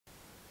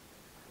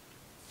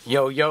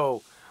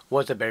Yo,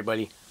 what's up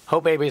everybody?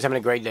 Hope everybody's having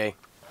a great day.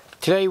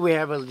 Today we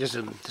have just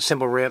a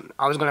simple rip.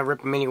 I was going to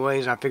rip them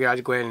anyways, and I figured I'd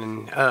just go ahead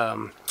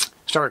and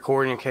start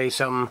recording in case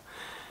some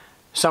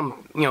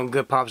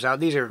good pops out.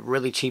 These are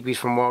really cheapies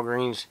from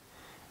Walgreens.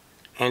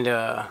 And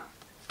I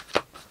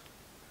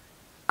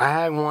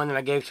had one that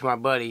I gave to my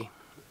buddy,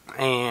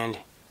 and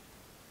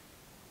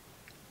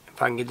if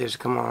I can get this,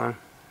 come on.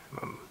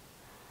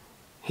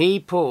 He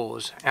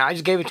pulls, and I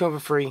just gave it to him for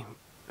free.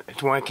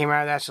 It's one that came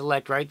out of that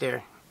select right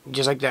there.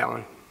 Just like that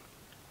one.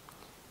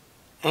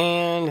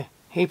 And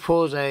he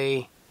pulls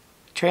a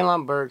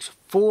Traylon Burks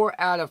 4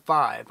 out of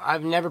 5.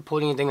 I've never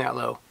pulled anything that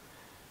low.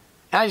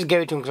 And I just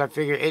gave it to him because I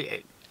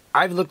figured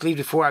I've looked at these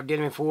before, I've did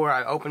them before,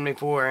 I've opened them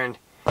before, and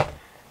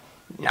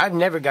I've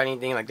never got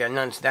anything like that,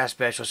 nothing that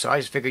special. So I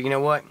just figured, you know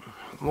what,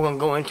 we're going to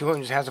go into it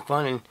and just have some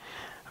fun, and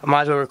I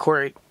might as well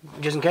record it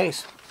just in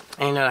case.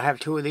 And I have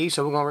 2 of these,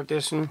 so we're going to rip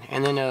this one,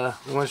 and then we're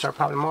going to start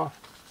popping them off.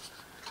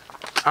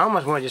 I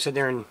almost want to just sit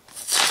there and...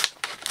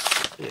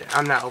 yeah,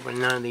 I'm not opening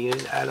none of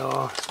these at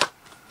all.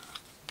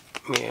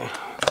 Yeah.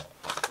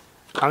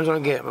 I'm just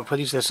going to put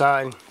these to the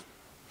side.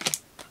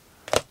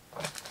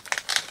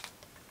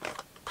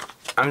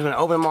 I'm just going to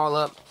open them all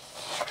up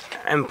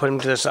and put them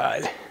to the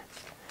side.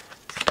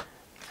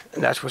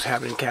 And that's what's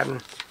happening,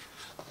 Captain.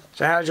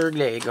 So how's your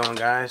day going,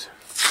 guys?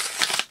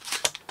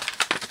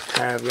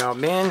 How have y'all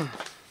been?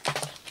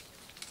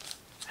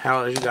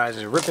 How has you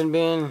guys' ripping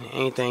been?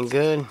 Anything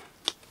good?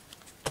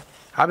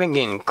 I've been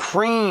getting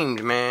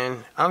creamed,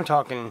 man. I'm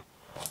talking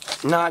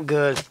not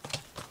good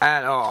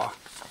at all.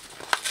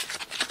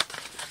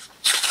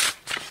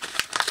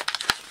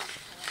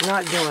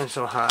 Not doing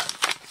so hot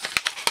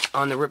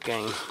on the rip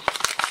game.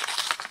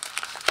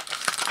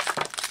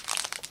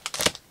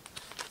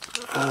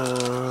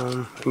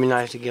 It'd be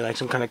nice to get like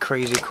some kind of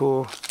crazy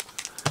cool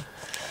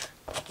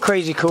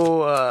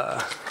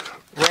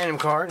random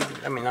card.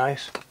 That'd be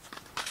nice.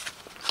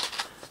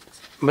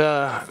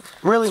 But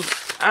really,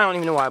 I don't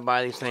even know why I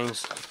buy these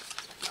things.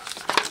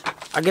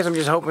 I guess I'm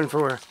just hoping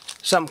for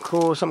something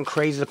cool, something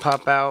crazy to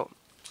pop out.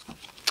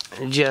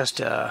 Just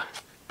for,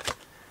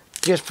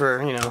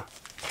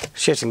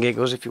 shits and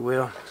giggles, if you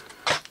will.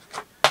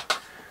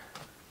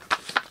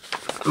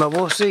 But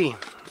we'll see.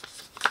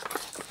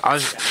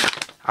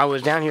 I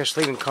was down here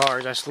sleeving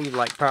cards. I sleeved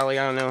like probably,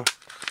 I don't know,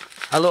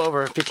 a little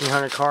over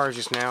 1,500 cards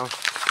just now.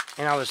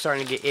 And I was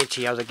starting to get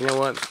itchy. I was like, you know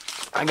what?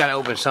 I gotta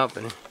open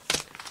something.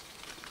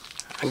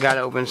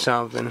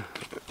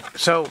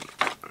 So,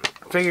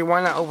 I figured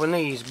why not open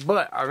these.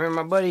 But I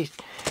remember my buddy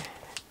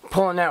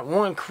pulling out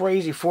one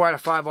crazy 4 out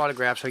of 5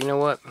 autograph. So you know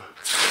what?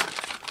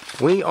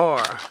 We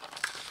are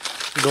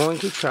going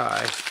to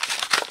try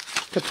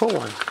to pull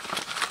one.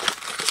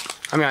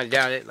 I mean, I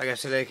doubt it. Like I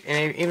said,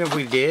 and even if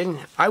we did,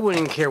 I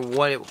wouldn't even care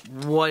what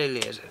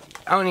it is.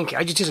 I don't even care.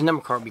 I just a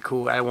number card would be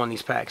cool out of one of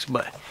these packs.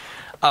 But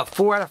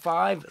 4 out of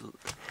 5,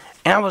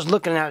 and I was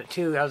looking at it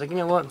too. I was like, you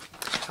know what?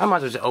 I might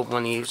as well just open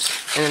one of these.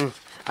 And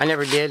I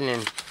never did, and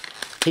then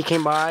he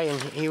came by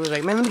and he was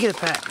like, man, let me get a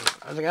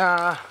pack. I was like,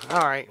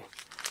 alright.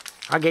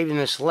 I gave him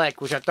the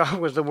select, which I thought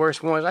was the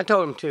worst one. I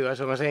told him too. That's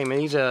what I'm saying, man.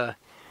 These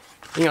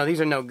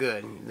these are no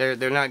good.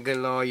 They're not good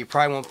at all. You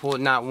probably won't pull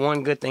not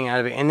one good thing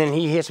out of it. And then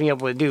he hits me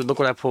up with, dude, look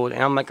what I pulled.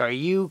 And I'm like, are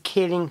you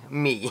kidding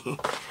me?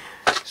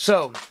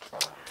 So,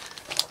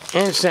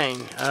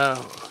 insane.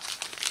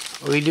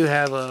 We do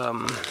have,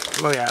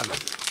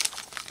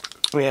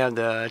 we have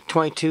the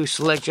 22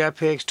 select draft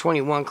picks,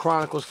 21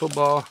 Chronicles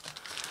football,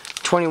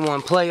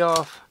 21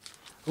 playoff.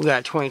 We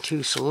got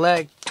 22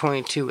 select,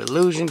 22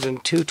 illusions,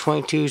 and 2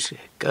 22s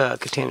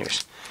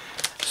contenders.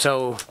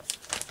 So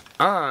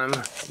I'm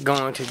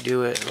going to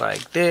do it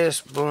like this.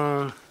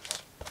 Boom.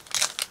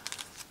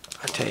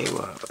 I tell you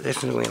what, this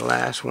is going to be the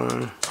last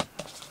one.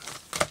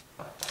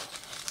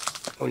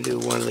 We'll do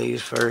one of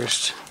these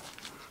first.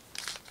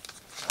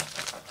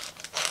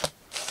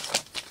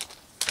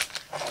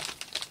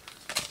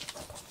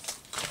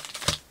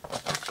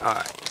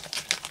 Alright.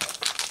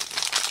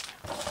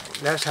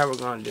 That's how we're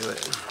going to do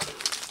it.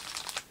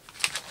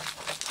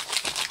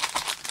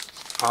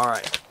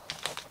 Alright.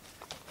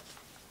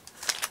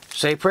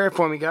 Say a prayer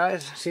for me,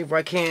 guys. See if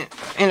I can't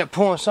end up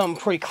pulling something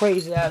pretty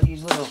crazy out of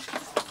these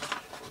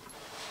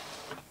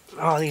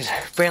these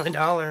Family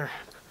Dollar,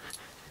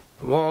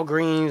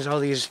 Walgreens, all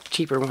these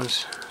cheaper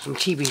ones. Some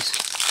cheapies.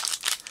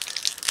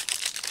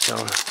 So,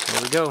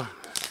 here we go.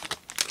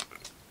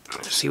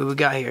 Let's see what we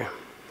got here.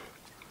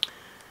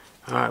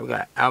 Alright, we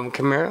got Alvin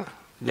Kamara,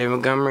 David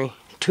Montgomery,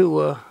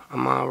 Tua,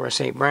 Amon-Ra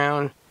St.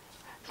 Brown,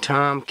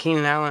 Tom,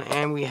 Keenan Allen,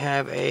 and we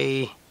have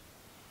a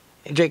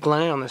Jake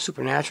London on the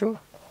Supernatural.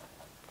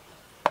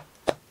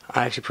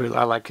 I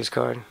like this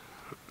card.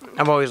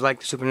 I've always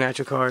liked the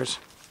Supernatural cards.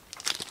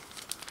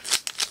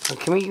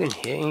 Can we even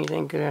hit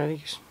anything good out of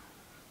these?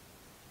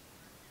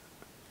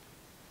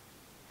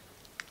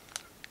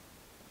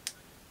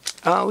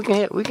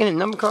 We can hit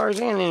number cards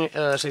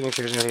and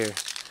signatures in here.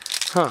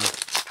 Huh.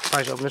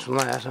 Probably should open this one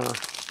last, huh?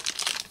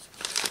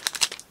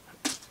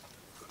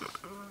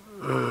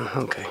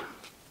 Okay.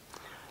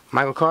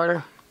 Michael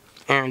Carter,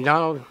 Aaron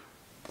Donald,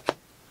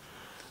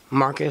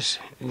 Marcus,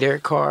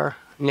 Derek Carr,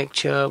 Nick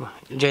Chubb,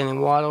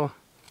 Jalen Waddle,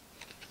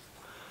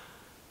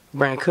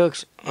 Brandon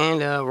Cooks,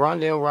 and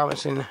Rondale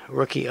Robinson,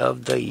 Rookie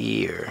of the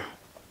Year.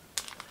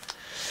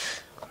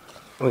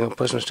 We're going to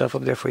put some stuff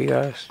up there for you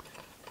guys.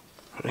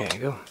 There you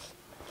go.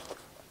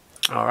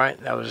 Alright,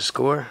 that was the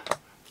score.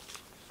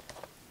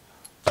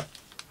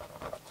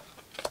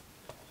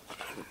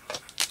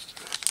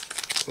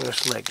 We'll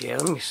select, yeah,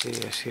 let me see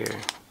this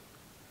here.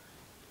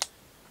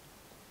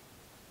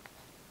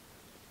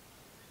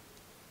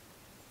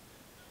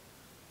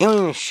 It don't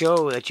even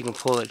show that you can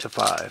pull it to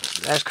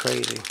 5. That's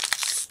crazy.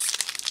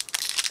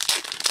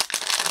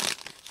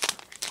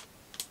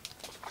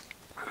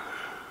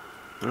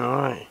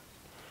 Alright.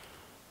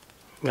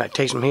 Got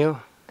Taysom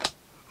Hill.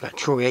 Got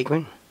Troy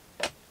Aikman.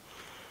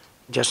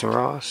 Justin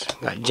Ross.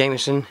 Got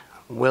Jameson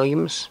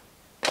Williams.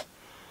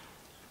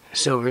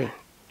 Silver.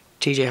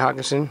 TJ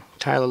Hawkinson.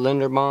 Tyler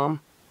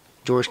Linderbaum.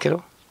 George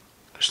Kittle.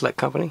 Select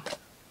Company.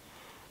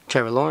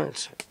 Trevor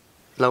Lawrence.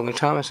 Logan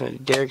Thomas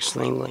and Derek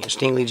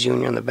Stingley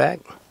Jr. on the back.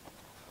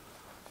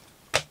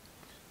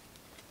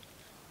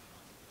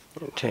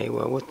 I'll tell you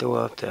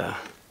what the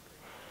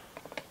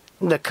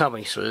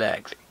company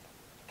select.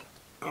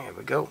 There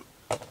we go.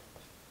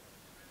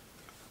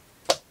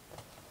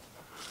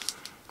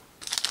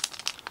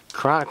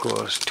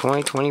 Chronicles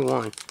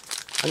 2021.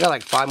 I got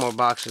like 5 more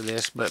boxes of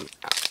this, but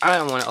I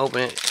don't want to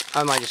open it.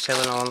 I might just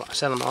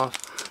sell them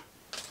off.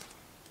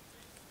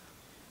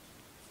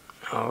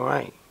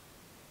 Alright.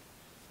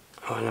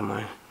 Oh, never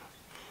mind.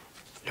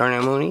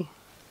 Darnell Mooney.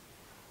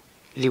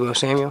 Deebo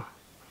Samuel.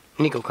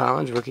 Nico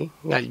Collins, rookie.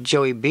 Got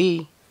Joey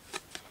B.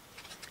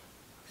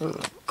 Oh,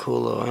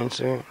 cool little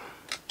insert.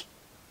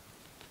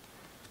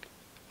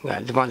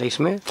 Got Devontae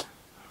Smith.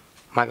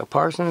 Michael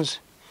Parsons.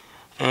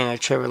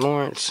 And Trevor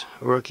Lawrence,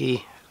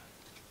 rookie.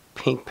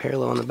 Pink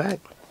parallel on the back.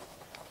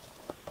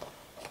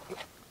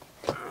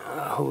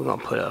 Who we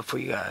gonna put up for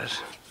you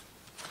guys?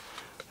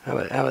 How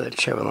about the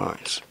Trevor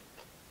Lawrence?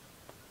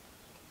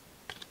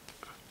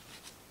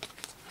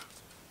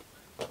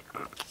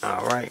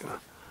 Alright.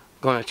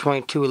 Going to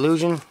 22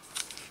 Illusion.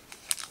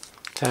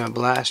 Time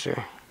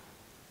Blaster.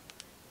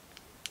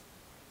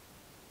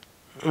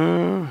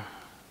 Huh.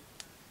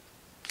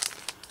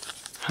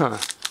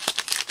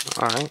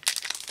 Alright.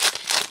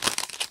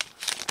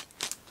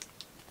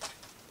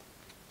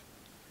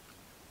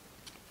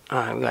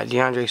 Alright, we got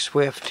DeAndre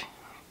Swift,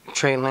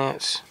 Trey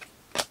Lance,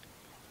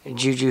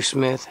 Juju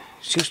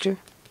Smith-Schuster.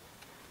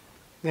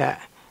 We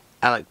got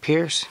Alec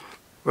Pierce,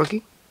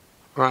 rookie.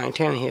 Ryan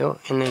Tannehill,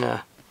 and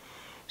then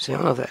so I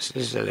don't know if this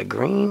is a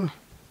green.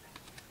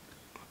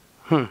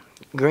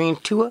 Green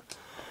Tua.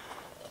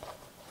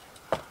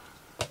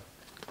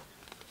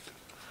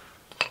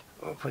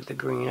 We'll put the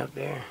green up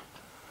there.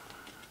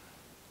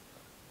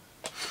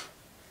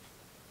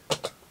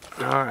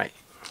 Alright.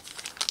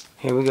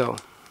 Here we go.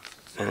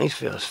 And these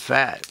feels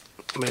fat.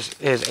 But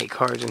there's 8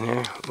 cards in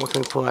here. What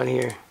can we pull out of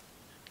here?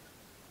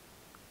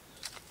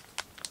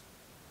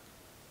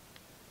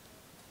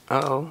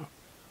 Uh-oh.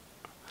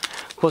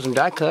 Pull some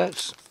die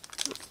cuts.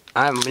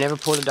 I've never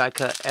pulled a die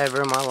cut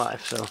ever in my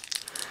life, so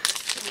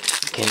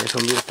okay, this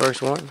one be the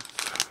first one.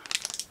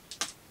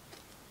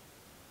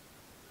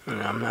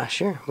 And I'm not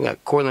sure. We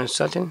got Cortland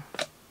Sutton.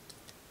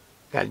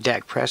 Got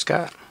Dak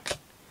Prescott.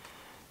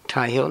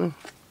 Ty Hilton.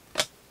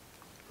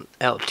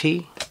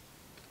 LT.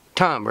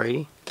 Tom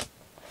Brady.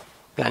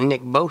 Got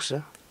Nick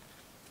Bosa.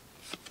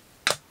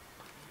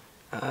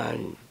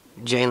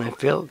 Jalen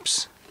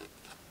Phillips.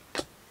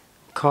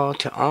 Call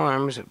to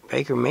Arms,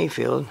 Baker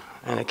Mayfield,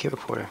 and a Kid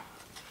Reporter.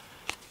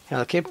 Now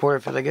the Kid Reporter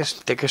feels, I guess,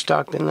 thicker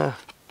stock than the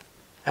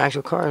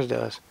actual cars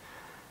does.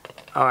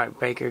 Alright,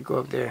 Baker, go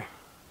up there.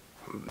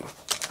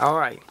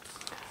 Alright.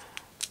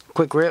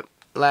 Quick rip.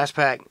 Last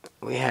pack.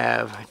 We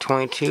have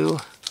 22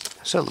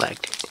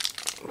 Select.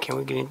 Can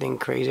we get anything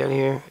crazy out of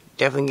here?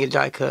 Definitely get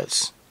die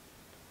cuts.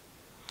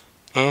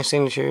 And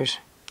signatures.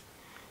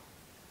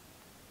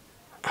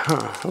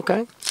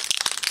 Okay.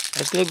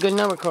 Let's get a good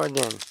number card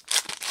then.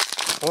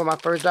 Or my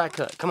first die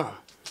cut. Come on.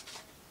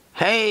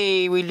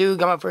 Hey, we do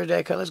got my first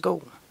die cut. Let's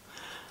go.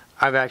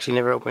 I've actually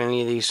never opened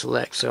any of these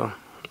Select, so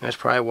that's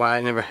probably why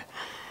I never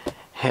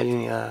had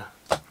any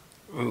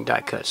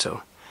die cuts.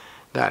 So,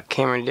 got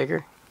Cameron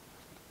Dicker.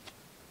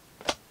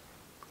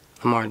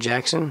 Lamar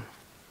Jackson.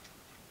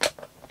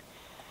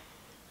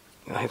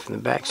 Go ahead from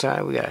the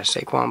backside. We got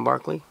Saquon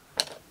Barkley.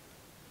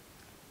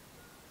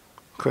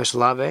 Chris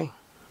Olave.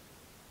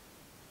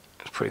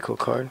 That's a pretty cool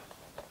card.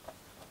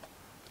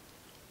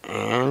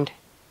 And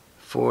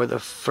for the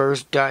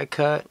first die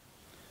cut,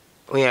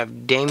 we have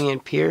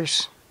Dameon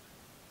Pierce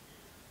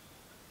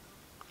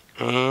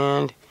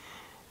and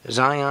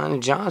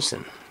Zion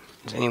Johnson.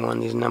 Is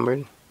anyone these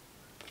numbered?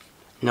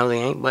 No, they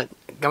ain't, but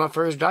got my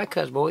first die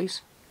cuts,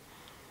 boys.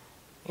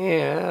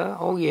 Yeah,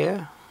 oh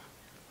yeah.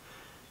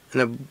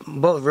 And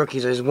both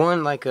rookies, is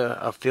one like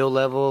a field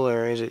level,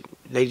 or is it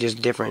they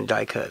just different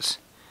die cuts?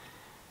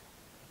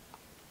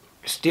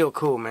 Still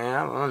cool, man.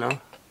 I don't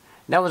know.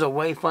 That was a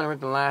way fun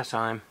rip than last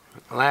time.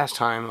 Last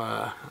time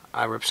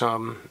I ripped some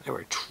of them. They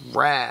were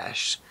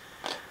trash.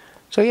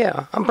 So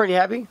yeah, I'm pretty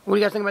happy. What do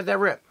you guys think about that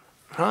rip?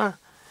 Huh?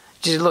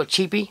 Just a little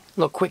cheapy, a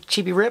little quick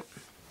cheapy rip.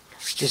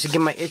 Just to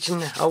get my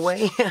itching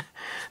away.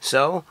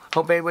 So,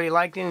 hope everybody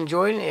liked it and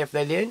enjoyed it. If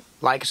they did,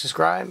 like and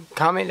subscribe.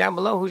 Comment down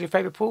below who's your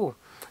favorite pool.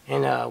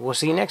 And we'll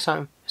see you next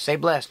time. Stay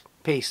blessed.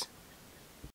 Peace.